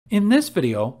In this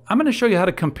video, I'm going to show you how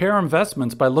to compare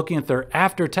investments by looking at their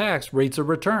after-tax rates of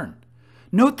return.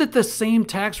 Note that the same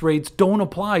tax rates don't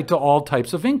apply to all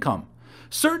types of income.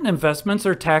 Certain investments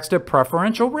are taxed at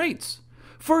preferential rates.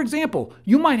 For example,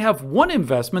 you might have one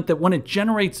investment that when it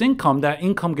generates income, that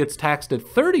income gets taxed at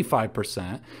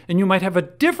 35%, and you might have a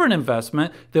different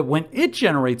investment that when it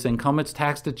generates income, it's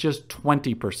taxed at just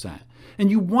 20%. And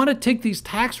you want to take these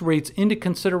tax rates into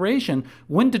consideration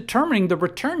when determining the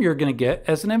return you're going to get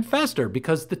as an investor,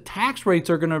 because the tax rates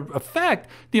are going to affect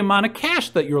the amount of cash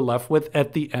that you're left with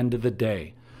at the end of the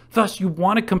day. Thus, you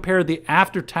want to compare the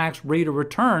after-tax rate of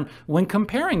return when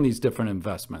comparing these different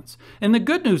investments. And the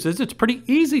good news is it's pretty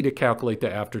easy to calculate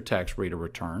the after-tax rate of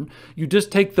return. You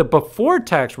just take the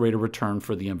before-tax rate of return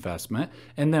for the investment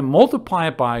and then multiply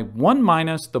it by 1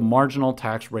 minus the marginal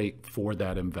tax rate for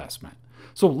that investment.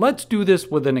 So let's do this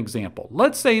with an example.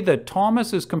 Let's say that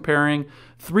Thomas is comparing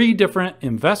 3 different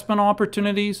investment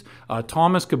opportunities.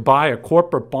 Thomas could buy a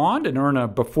corporate bond and earn a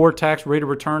before-tax rate of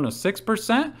return of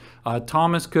 6%.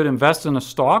 Thomas could invest in a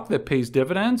stock that pays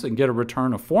dividends and get a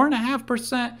return of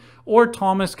 4.5%. Or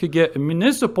Thomas could get a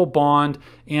municipal bond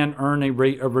and earn a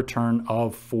rate of return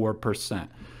of 4%.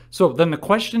 So then the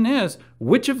question is,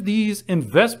 which of these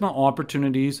investment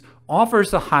opportunities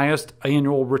offers the highest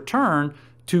annual return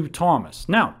to Thomas?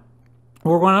 Now,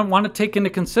 we're going to want to take into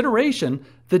consideration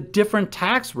the different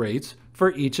tax rates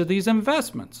for each of these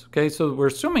investments. Okay, so we're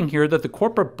assuming here that the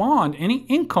corporate bond, any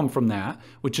income from that,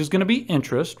 which is going to be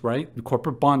interest, right? The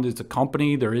corporate bond is a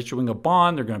company, they're issuing a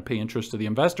bond, they're going to pay interest to the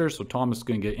investors, so Thomas is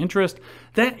going to get interest.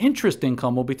 That interest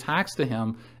income will be taxed to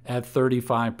him at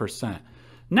 35%.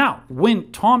 Now,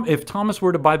 if Thomas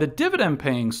were to buy the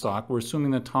dividend-paying stock, we're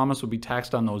assuming that Thomas would be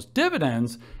taxed on those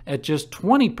dividends at just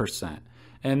 20%.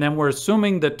 And then we're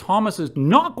assuming that Thomas is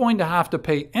not going to have to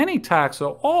pay any tax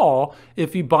at all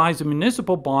if he buys a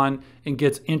municipal bond and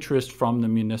gets interest from the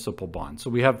municipal bond. So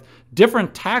we have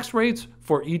different tax rates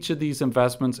for each of these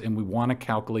investments, and we want to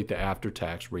calculate the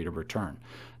after-tax rate of return.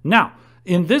 Now,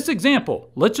 in this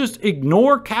example, let's just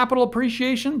ignore capital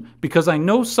appreciation, because I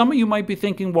know some of you might be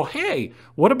thinking, well, hey,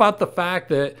 what about the fact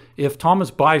that if Thomas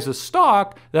buys a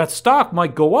stock, that stock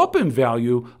might go up in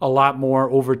value a lot more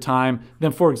over time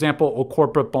than, for example, a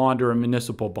corporate bond or a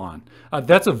municipal bond.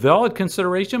 That's a valid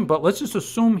consideration, but let's just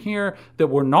assume here that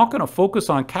we're not going to focus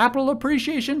on capital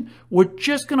appreciation. We're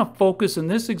just going to focus in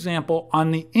this example on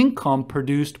the income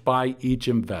produced by each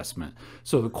investment.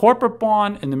 So the corporate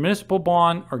bond and the municipal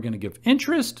bond are going to give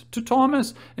interest to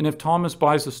Thomas, and if Thomas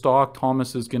buys the stock,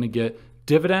 Thomas is going to get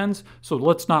dividends. So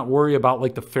let's not worry about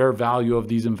like the fair value of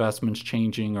these investments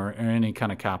changing or any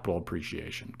kind of capital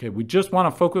appreciation. Okay, we just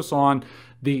want to focus on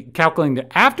calculating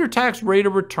the after-tax rate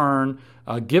of return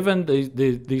given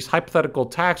these hypothetical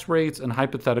tax rates and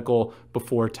hypothetical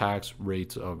before-tax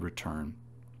rates of return.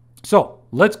 So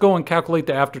let's go and calculate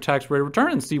the after-tax rate of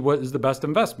return and see what is the best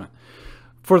investment.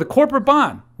 For the corporate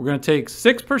bond, we're going to take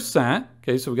 6%,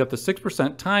 okay, so we got the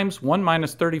 6% times 1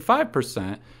 minus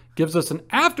 35% gives us an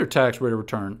after-tax rate of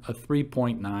return of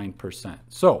 3.9%.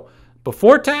 So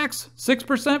before tax,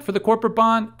 6% for the corporate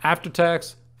bond, after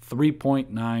tax,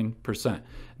 3.9%.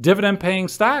 Dividend-paying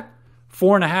stock,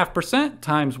 4.5%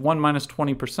 times 1 minus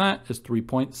 20% is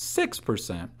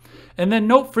 3.6%. And then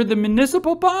note for the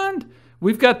municipal bond,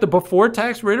 we've got the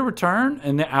before-tax rate of return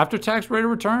and the after-tax rate of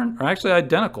return are actually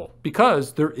identical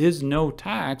because there is no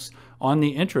tax on the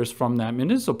interest from that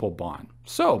municipal bond.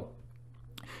 So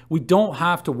we don't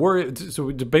have to worry. So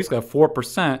we basically have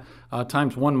 4%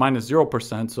 times 1 minus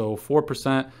 0%. So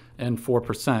 4% and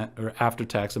 4% are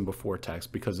after-tax and before-tax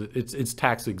because it's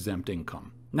tax-exempt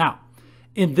income. Now,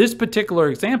 in this particular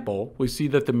example, we see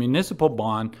that the municipal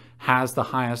bond has the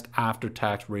highest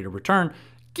after-tax rate of return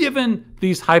given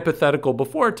these hypothetical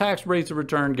before-tax rates of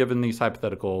return, given these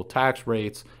hypothetical tax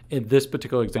rates. In this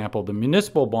particular example, the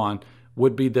municipal bond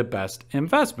would be the best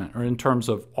investment, or in terms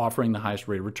of offering the highest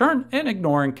rate of return and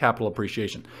ignoring capital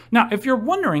appreciation. Now, if you're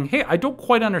wondering, hey, I don't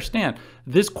quite understand,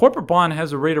 this corporate bond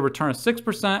has a rate of return of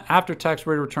 6%, after-tax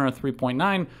rate of return of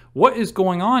 3.9. What is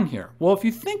going on here? Well, if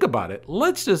you think about it,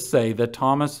 let's just say that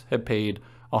Thomas had paid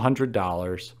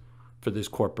 $100 for this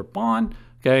corporate bond.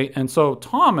 Okay, and so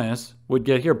Thomas would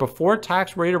get here before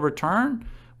tax rate of return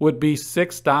would be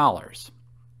 $6.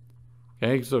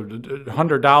 Okay, so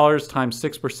 $100 times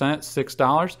 6%,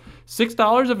 $6.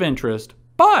 $6 of interest,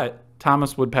 but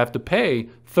Thomas would have to pay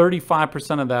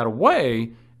 35% of that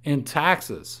away in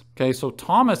taxes. Okay, so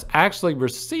Thomas actually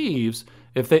receives,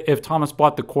 if Thomas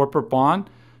bought the corporate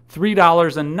bond,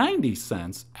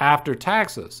 $3.90 after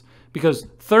taxes. Because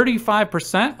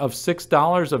 35% of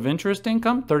 $6 of interest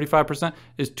income, 35%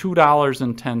 is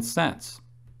 $2.10.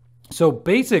 So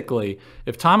basically,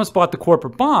 if Thomas bought the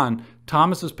corporate bond,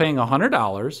 Thomas is paying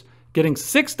 $100, getting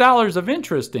 $6 of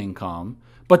interest income,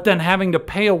 but then having to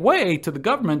pay away to the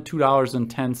government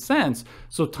 $2.10.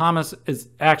 So Thomas is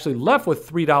actually left with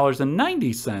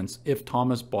 $3.90 if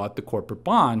Thomas bought the corporate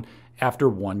bond after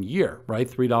 1 year, right?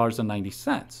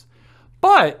 $3.90.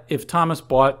 But if Thomas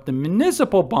bought the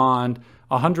municipal bond,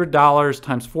 $100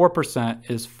 times 4%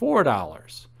 is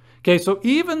 $4. Okay, so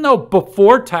even though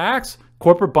before tax,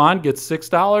 corporate bond gets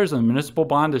 $6 and municipal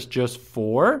bond is just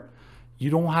 $4, you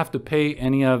don't have to pay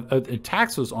any of the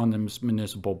taxes on the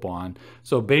municipal bond.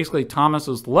 So basically, Thomas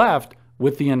is left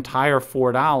with the entire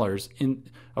 $4 in.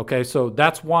 Okay, so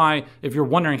that's why if you're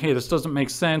wondering, hey, this doesn't make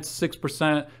sense,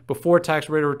 6% before tax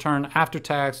rate of return, after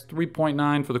tax,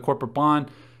 3.9 for the corporate bond,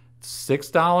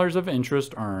 $6 of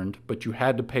interest earned, but you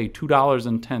had to pay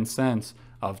 $2.10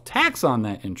 of tax on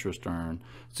that interest earned.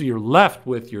 So you're left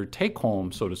with your take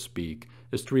home, so to speak,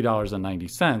 is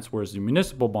 $3.90, whereas the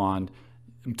municipal bond,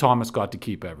 Thomas got to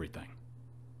keep everything.